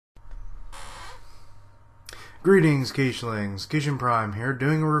Greetings, Keishlings. Keishan Prime here,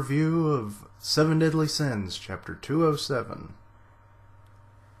 doing a review of Seven Deadly Sins, Chapter 207.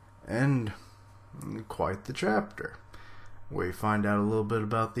 And quite the chapter. We find out a little bit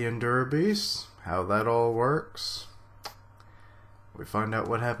about the Endura Beast, how that all works. We find out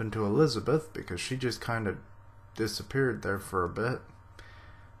what happened to Elizabeth, because she just kind of disappeared there for a bit.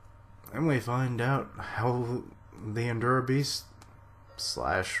 And we find out how the Endura Beast /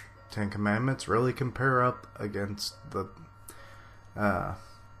 Ten Commandments really compare up against the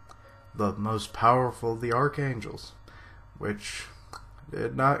most powerful of the archangels, which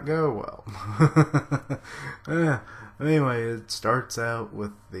did not go well. Anyway, it starts out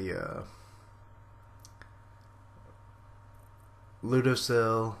with the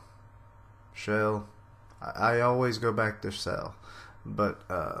Ludocell Shell. I always go back to Cell, but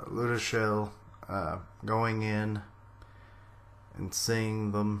Ludocell going in and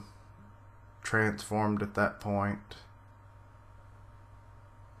seeing them transformed at that point.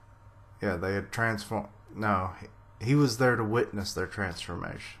 Yeah, they had transformed. No, he was there to witness their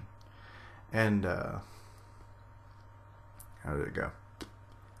transformation. And how did it go?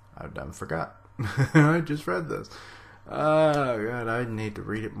 I've done forgot. I just read this. Oh God, I need to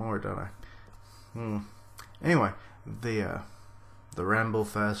read it more, don't I? Anyway, the Ramble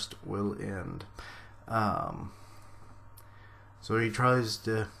Fest will end. So he tries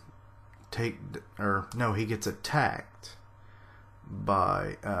to he gets attacked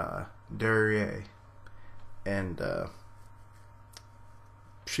by Darier, and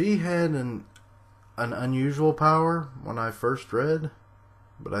she had an unusual power when I first read,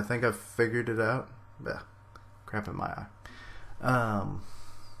 but I think I figured it out. Crap in my eye.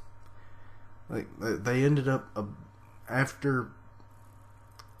 They ended up after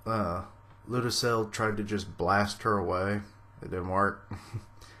Ludocell tried to just blast her away. It didn't work.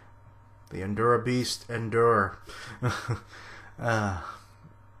 The Endura Beast endure.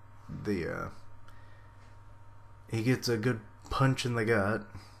 He gets a good punch in the gut,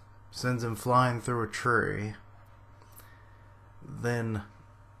 sends him flying through a tree. Then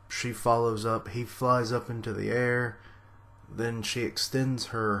she follows up. He flies up into the air. Then she extends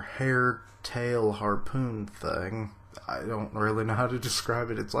her hair tail harpoon thing. I don't really know how to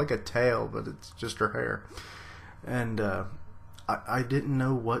describe it. It's like a tail, but it's just her hair. And I didn't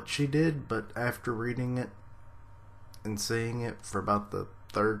know what she did, but after reading it and seeing it for about the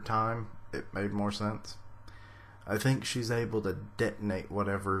third time, it made more sense. I think she's able to detonate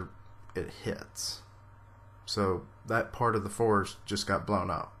whatever it hits. So that part of the forest just got blown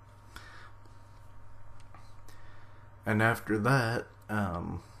up. And after that,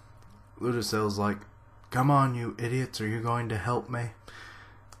 Ludocell's like, "Come on, you idiots, are you going to help me?"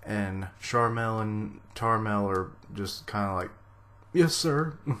 And Charmel and Tarmel are just kind of like, "Yes,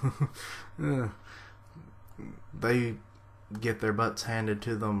 sir." They get their butts handed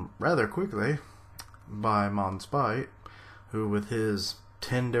to them rather quickly by Mon Spite, who with his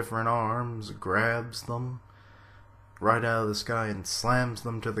 10 different arms grabs them right out of the sky and slams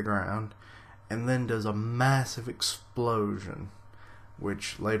them to the ground, and then does a massive explosion,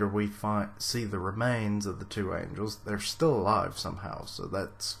 which later we see the remains of the two angels. They're still alive somehow, so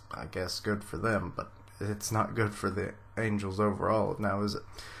that's, I guess, good for them, but it's not good for the angels overall now, is it?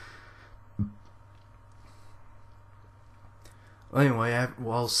 Anyway,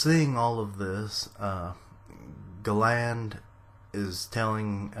 while seeing all of this, Galand is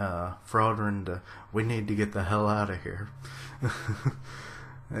telling Fraudrin we need to get the hell out of here.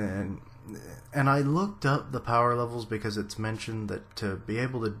 And I looked up the power levels because it's mentioned that to be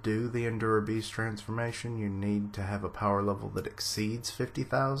able to do the Endura Beast transformation, you need to have a power level that exceeds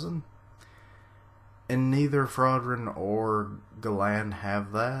 50,000. And neither Fraudrin or Galand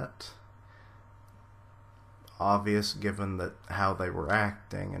have that. Obvious given that how they were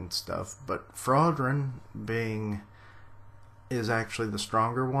acting and stuff. But Fraudrin is actually the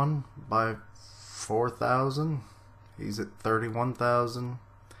stronger one by 4,000. He's at 31,000.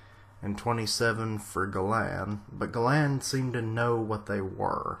 And 27 for Galand. But Galand seemed to know what they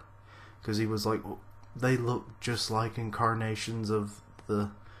were. Because he was like, they look just like incarnations of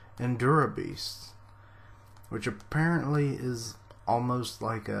the Endura Beasts. Which apparently is almost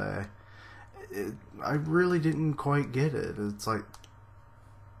like I really didn't quite get it. It's like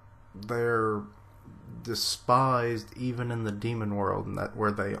they're despised even in the demon world, and that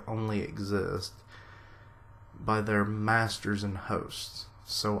where they only exist, by their masters and hosts.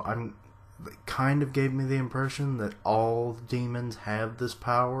 So it kind of gave me the impression that all demons have this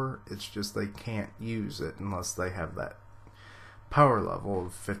power. It's just they can't use it unless they have that power level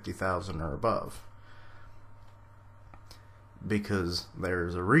of 50,000 or above. because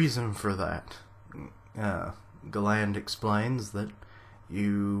there's a reason for that. Galand explains that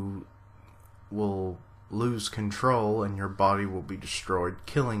you will lose control and your body will be destroyed,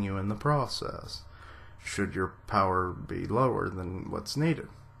 killing you in the process, should your power be lower than what's needed.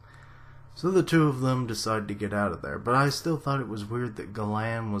 So the two of them decide to get out of there, but I still thought it was weird that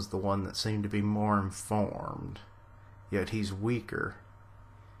Galan was the one that seemed to be more informed, yet he's weaker.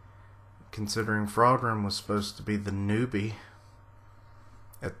 Considering Fraudrin was supposed to be the newbie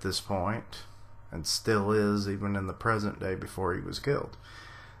at this point, and still is, even in the present day before he was killed.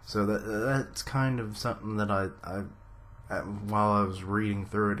 So that's kind of something that I while I was reading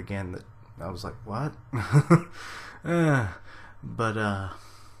through it again, that I was like, what?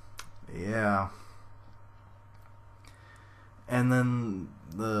 Yeah. And then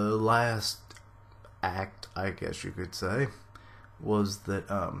the last act, I guess you could say, was that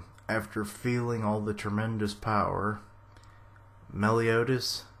after feeling all the tremendous power,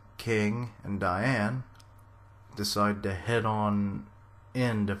 Meliodas, King, and Diane decide to head on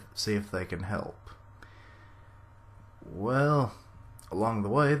in to see if they can help. Well, along the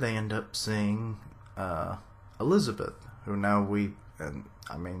way, they end up seeing Elizabeth, who now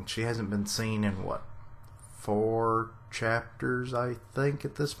she hasn't been seen in, 4 chapters, I think,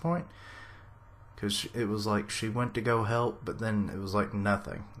 at this point? Because it was like she went to go help, but then it was like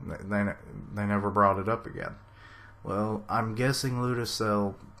nothing. They never brought it up again. Well, I'm guessing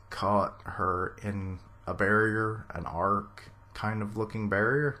Ludacel caught her in a barrier, an arc kind of looking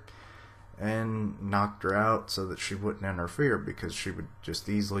barrier, and knocked her out so that she wouldn't interfere, because she would just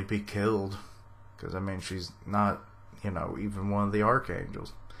easily be killed. Because, she's not, even one of the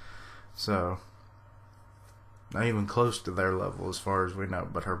archangels. So, not even close to their level as far as we know.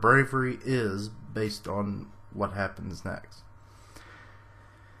 But her bravery is based on what happens next.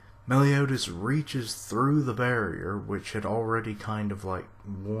 Meliodas reaches through the barrier, which had already kind of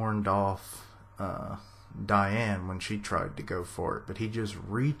warned off Diane when she tried to go for it. But he just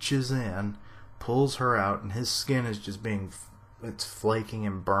reaches in, pulls her out, and his skin is just it's flaking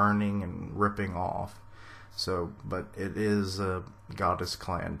and burning and ripping off. So, but it is a Goddess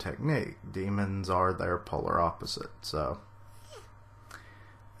Clan technique. Demons are their polar opposite. So,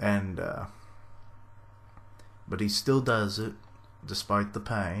 but he still does it despite the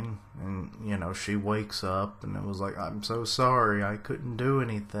pain. And, she wakes up and it was like, I'm so sorry, I couldn't do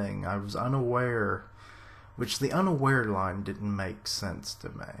anything. I was unaware. Which the unaware line didn't make sense to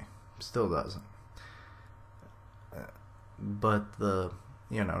me. Still doesn't. But the,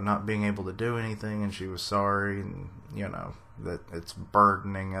 not being able to do anything, and she was sorry, and, that it's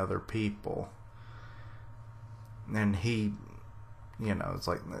burdening other people. And he, it's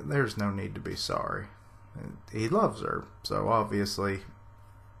like, there's no need to be sorry. He loves her, so obviously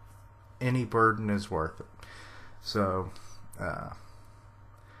any burden is worth it. So,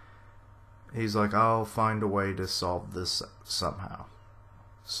 he's like, I'll find a way to solve this somehow.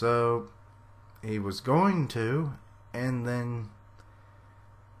 So, he was going to, and then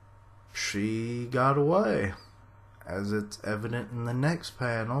she got away, as it's evident in the next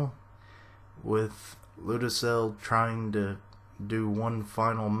panel, with Ludacel trying to do one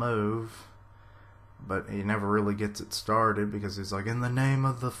final move, but he never really gets it started, because he's like, in the name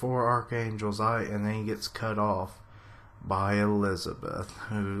of the 4 archangels, and then he gets cut off by Elizabeth,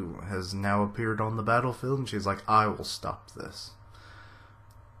 who has now appeared on the battlefield, and she's like, I will stop this.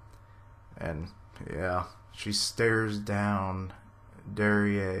 And, yeah, she stares down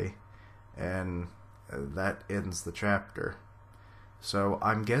Derriere, and that ends the chapter. So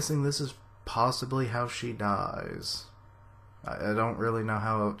I'm guessing this is possibly how she dies. I don't really know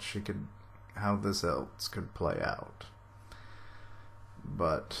how this else could play out.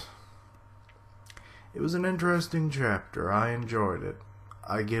 But it was an interesting chapter. I enjoyed it.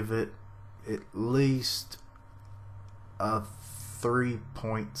 I give it at least a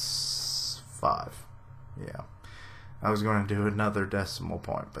 3.5. Yeah. I was going to do another decimal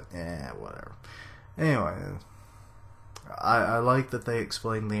point, but whatever. Anyway, I like that they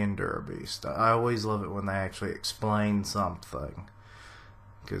explain the Endura Beast. I always love it when they actually explain something.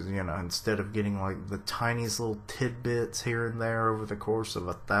 Because, instead of getting the tiniest little tidbits here and there over the course of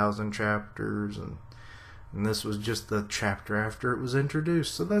 1,000 chapters, and this was just the chapter after it was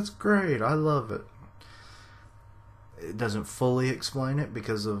introduced, so that's great. I love it. It doesn't fully explain it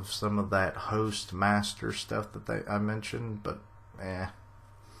because of some of that host master stuff that I mentioned, but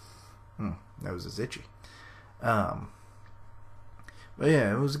nose is itchy. But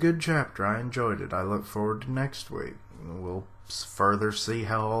yeah, it was a good chapter. I enjoyed it. I look forward to next week. We'll further see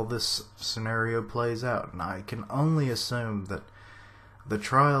how all this scenario plays out, and I can only assume that the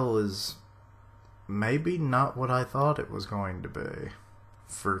trial is maybe not what I thought it was going to be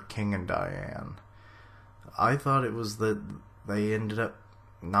for King and Diane. I thought it was that they ended up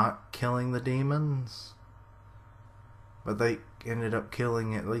not killing the demons, but they ended up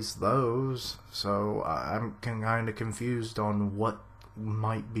killing at least those, so I'm kind of confused on what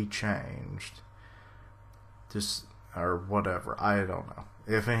might be changed. Just, or whatever, I don't know.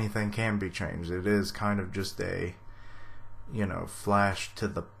 If anything can be changed, it is kind of just a, flash to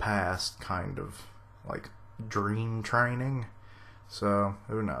the past kind of, like, dream training. So,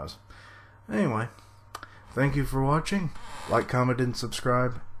 who knows. Anyway, thank you for watching. Like, comment, and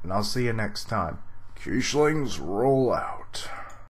subscribe, and I'll see you next time. Quiche Lings roll out.